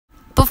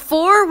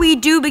before we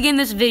do begin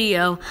this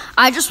video,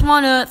 I just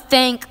want to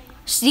thank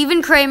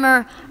Stephen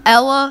Kramer,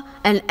 Ella,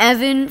 and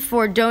Evan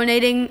for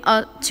donating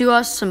to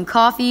us some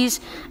coffees,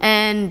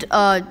 and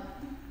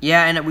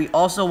yeah, and we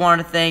also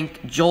want to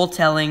thank Joel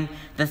Telling,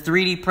 the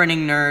 3D printing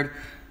nerd,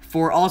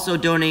 for also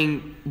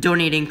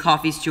donating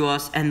coffees to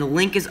us, and the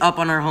link is up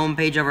on our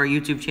homepage of our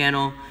YouTube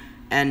channel.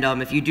 And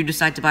if you do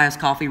decide to buy us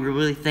coffee, we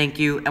really thank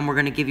you, and we're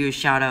going to give you a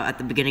shout out at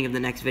the beginning of the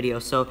next video.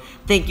 So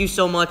thank you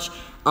so much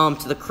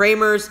to the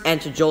Kramers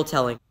and to Joel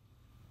Telling.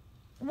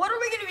 What are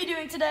we going to be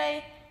doing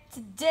today?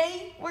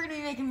 Today, we're going to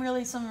be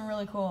making something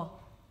really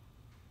cool.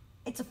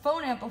 It's a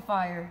phone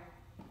amplifier,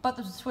 but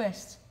there's a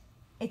twist.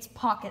 It's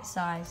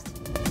pocket-sized.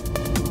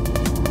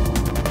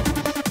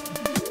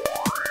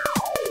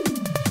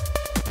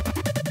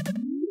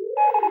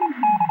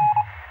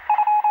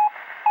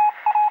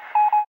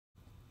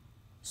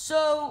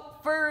 So,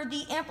 for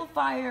the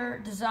amplifier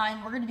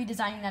design, we're going to be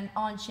designing an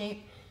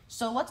on-shape.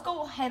 So, let's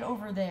go head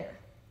over there.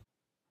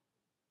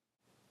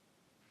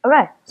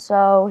 Okay,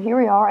 so here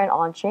we are in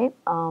Onshape.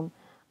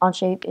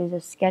 Onshape is a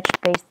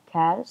sketch-based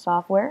CAD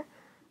software.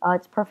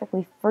 It's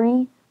perfectly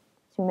free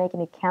to make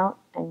an account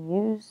and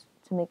use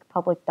to make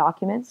public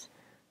documents.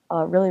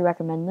 Really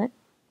recommend it.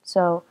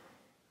 So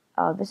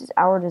this is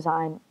our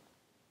design,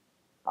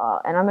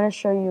 and I'm going to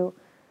show you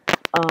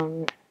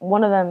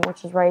one of them,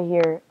 which is right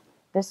here.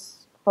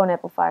 This phone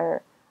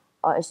amplifier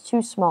is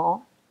too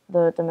small,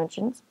 the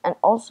dimensions, and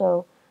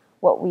also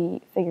what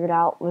we figured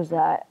out was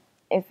that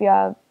if you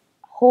have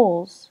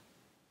holes,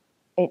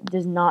 it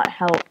does not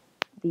help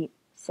the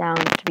sound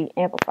to be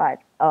amplified,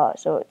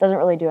 so it doesn't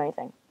really do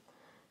anything.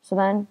 So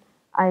then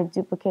I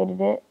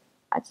duplicated it.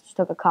 I just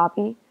took a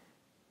copy,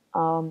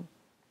 and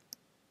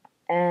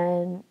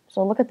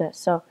so look at this.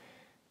 So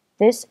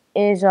this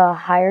is a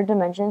higher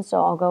dimension,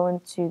 so I'll go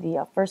into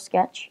the first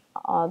sketch.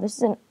 This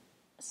is a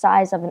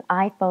size of an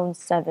iPhone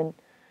 7,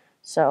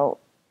 so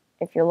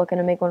if you're looking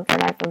to make one for an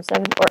iPhone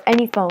 7 or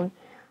any phone,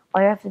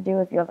 all you have to do,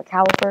 if you have a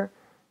caliper,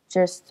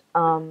 just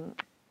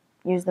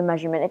use the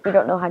measurement. If you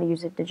don't know how to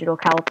use a digital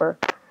caliper,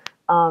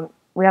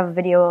 we have a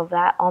video of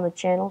that on the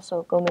channel,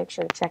 so go make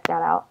sure to check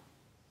that out.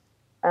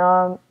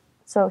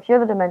 So here are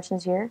the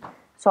dimensions here.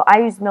 So I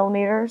used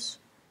millimeters,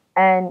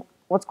 and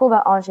what's cool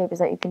about Onshape is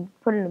that you can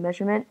put in a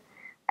measurement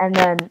and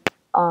then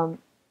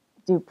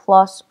do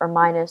plus or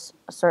minus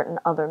a certain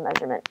other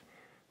measurement.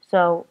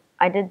 So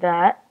I did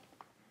that.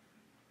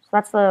 So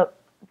that's the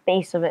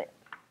base of it.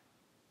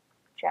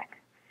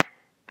 Check.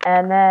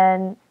 And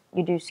then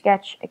you do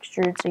sketch,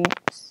 extrude,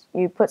 so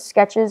you put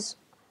sketches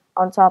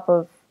on top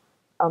of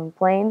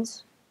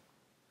planes,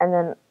 and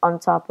then on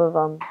top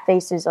of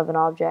faces of an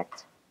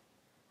object.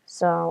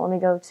 So let me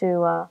go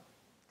to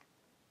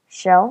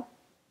shell.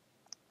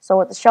 So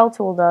what the shell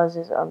tool does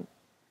is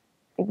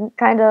you can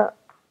kind of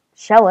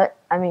shell it.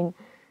 I mean,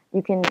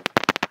 you can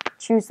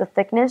choose the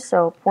thickness,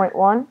 so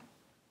 0.1,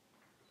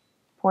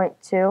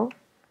 0.2.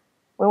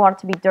 We want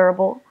it to be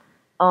durable.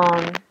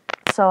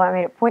 So I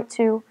made it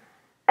 0.2.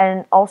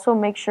 And also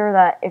make sure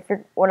that if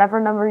you're, whatever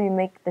number you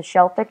make the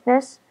shell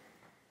thickness,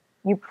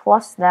 you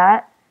plus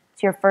that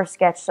to your first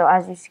sketch. So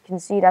as you can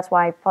see, that's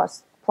why I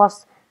plus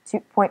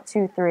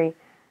 0.23.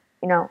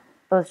 You know,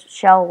 the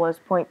shell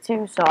was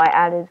 0.2, so I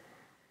added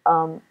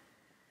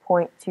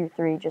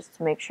 0.23 just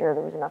to make sure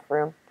there was enough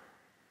room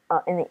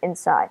in the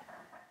inside.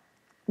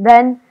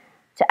 Then,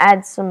 to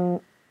add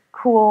some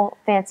cool,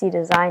 fancy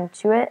design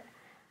to it,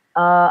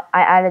 I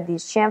added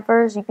these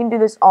chamfers. You can do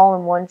this all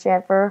in one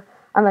chamfer,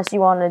 unless you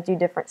want to do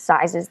different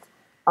sizes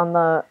on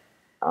the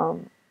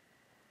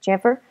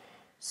chamfer.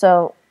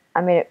 So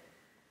I made it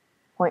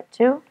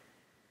 0.2,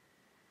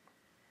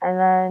 and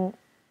then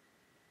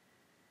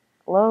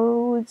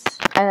loads,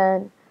 and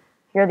then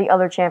here are the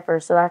other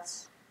chamfers. So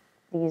that's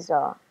these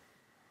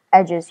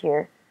edges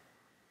here.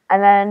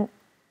 And then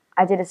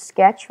I did a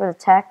sketch for the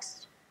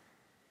text,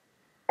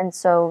 and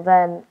so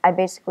then I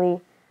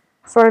basically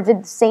sort of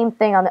did the same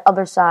thing on the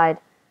other side,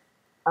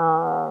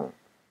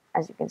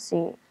 as you can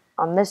see.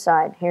 On this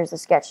side, here's the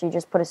sketch. So you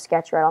just put a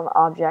sketch right on the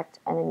object,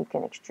 and then you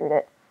can extrude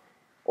it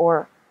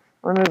or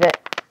remove it.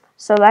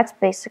 So that's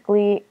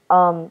basically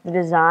the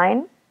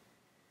design.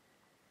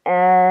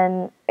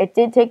 And it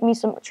did take me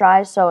some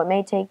tries, so it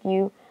may take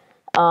you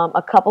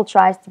a couple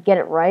tries to get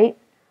it right.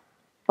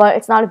 But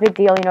it's not a big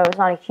deal. You know, it's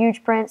not a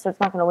huge print, so it's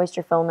not going to waste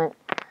your filament.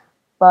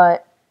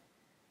 But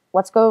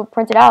let's go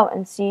print it out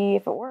and see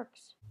if it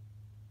works.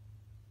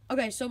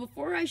 Okay, so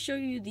before I show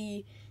you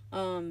the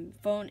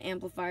phone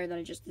amplifier that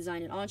I just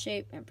designed in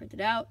Onshape and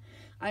printed out,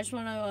 I just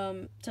want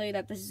to tell you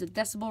that this is a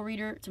decibel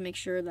reader to make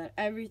sure that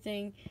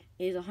everything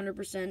is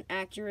 100%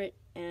 accurate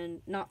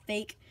and not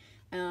fake.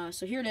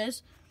 So here it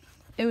is.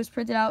 It was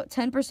printed out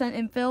 10%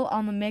 infill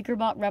on the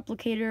MakerBot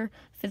Replicator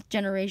 5th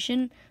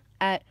generation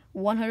at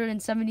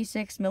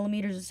 176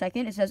 millimeters a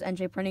second. It says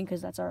NJ Printing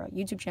because that's our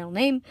YouTube channel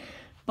name.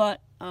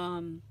 But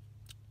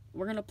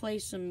we're going to play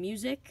some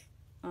music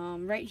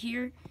right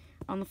here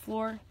on the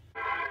floor.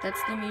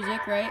 That's the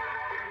music, right?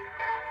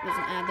 There's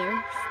an ad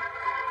there.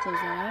 Close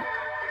that out.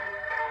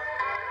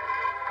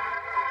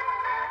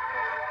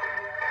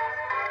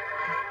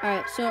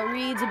 Alright, so it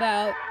reads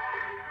about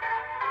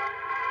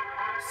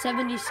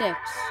 76.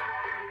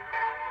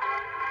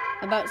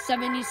 About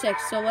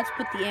 76. So let's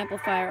put the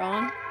amplifier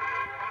on.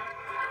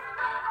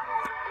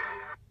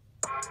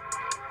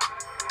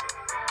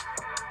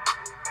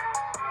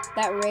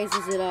 That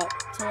raises it up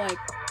to like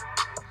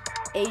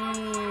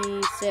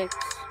 86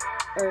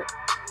 or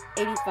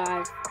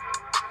 85.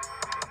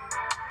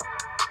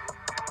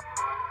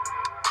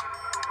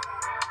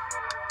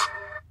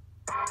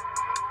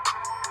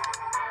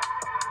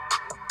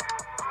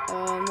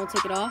 We'll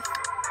take it off,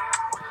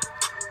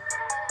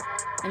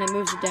 and it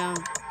moves it down.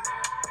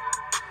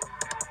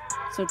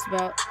 So it's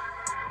about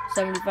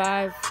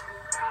 75,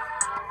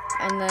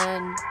 and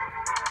then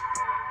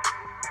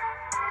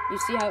you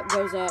see how it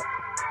goes up.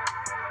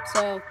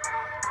 So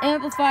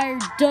amplifier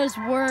does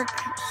work.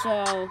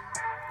 So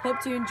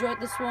hope you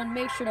enjoyed this one.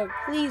 Make sure to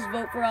please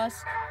vote for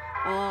us.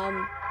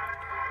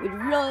 We'd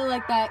really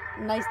like that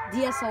nice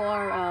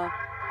DSLR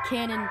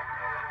Canon,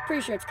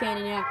 pretty sure it's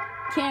Canon, yeah,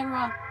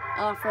 camera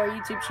for our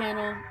YouTube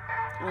channel.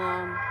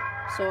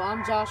 So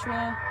I'm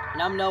Joshua.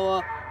 And I'm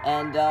Noah,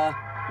 and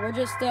we're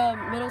just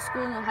middle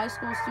school and high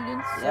school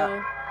students,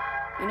 so,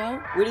 you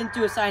know. We didn't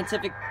do a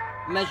scientific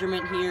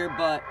measurement here,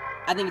 but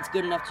I think it's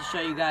good enough to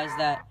show you guys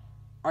that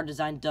our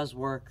design does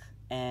work,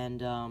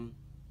 and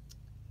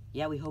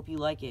yeah, we hope you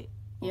like it.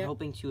 We're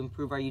hoping to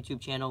improve our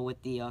YouTube channel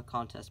with the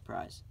contest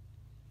prize.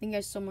 Thank you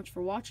guys so much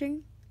for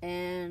watching,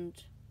 and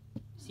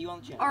see you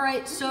on the channel.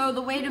 Alright, so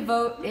the way to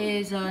vote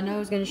is,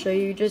 Noah's going to show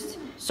you. Just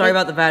sorry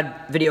about the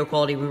bad video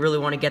quality. We really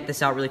want to get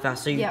this out really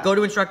fast. So you go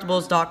to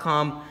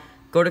Instructables.com,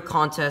 go to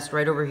contest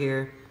right over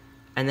here,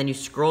 and then you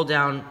scroll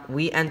down.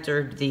 We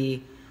entered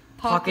the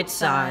pocket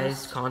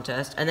size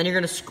contest, and then you're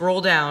going to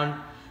scroll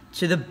down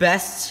to the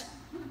best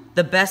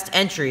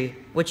entry,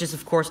 which is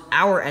of course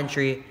our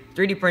entry,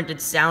 3D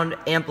printed sound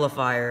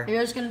amplifier.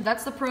 You're just gonna,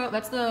 that's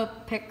the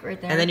pick right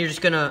there. And then you're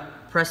just gonna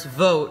press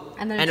vote,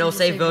 and it'll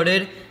say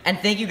voted. And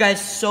thank you guys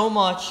so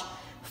much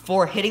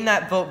for hitting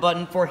that vote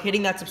button, for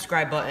hitting that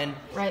subscribe button,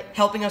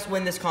 helping us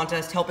win this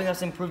contest, helping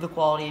us improve the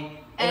quality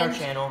in our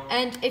channel.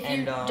 And if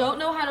you don't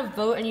know how to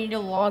vote and you need to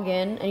log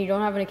in and you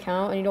don't have an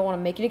account and you don't want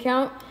to make an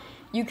account,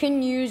 you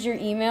can use your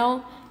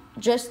email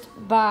just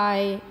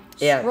by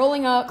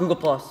scrolling up Google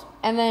Plus,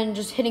 and then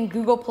just hitting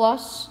Google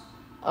Plus.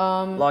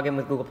 Log in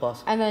with Google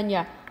Plus. And then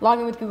log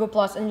in with Google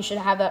Plus, and you should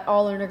have that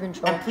all under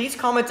control. And please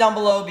comment down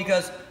below,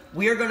 because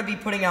we are going to be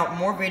putting out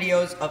more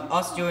videos of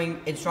us doing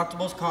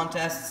Instructables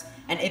contests.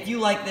 And if you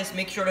like this,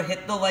 make sure to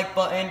hit the like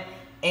button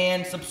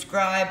and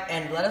subscribe,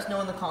 and let us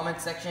know in the comment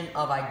section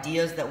of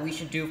ideas that we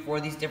should do for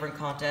these different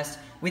contests.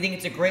 We think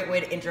it's a great way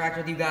to interact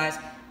with you guys,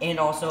 and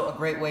also a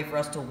great way for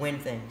us to win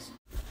things.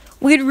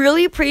 We'd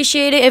really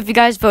appreciate it if you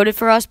guys voted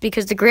for us,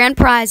 because the grand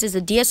prize is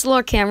a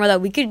DSLR camera that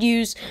we could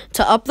use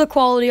to up the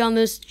quality on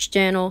this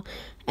channel,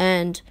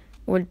 and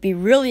would be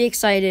really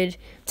excited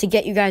to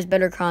get you guys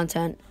better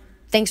content.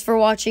 Thanks for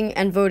watching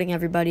and voting,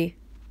 everybody.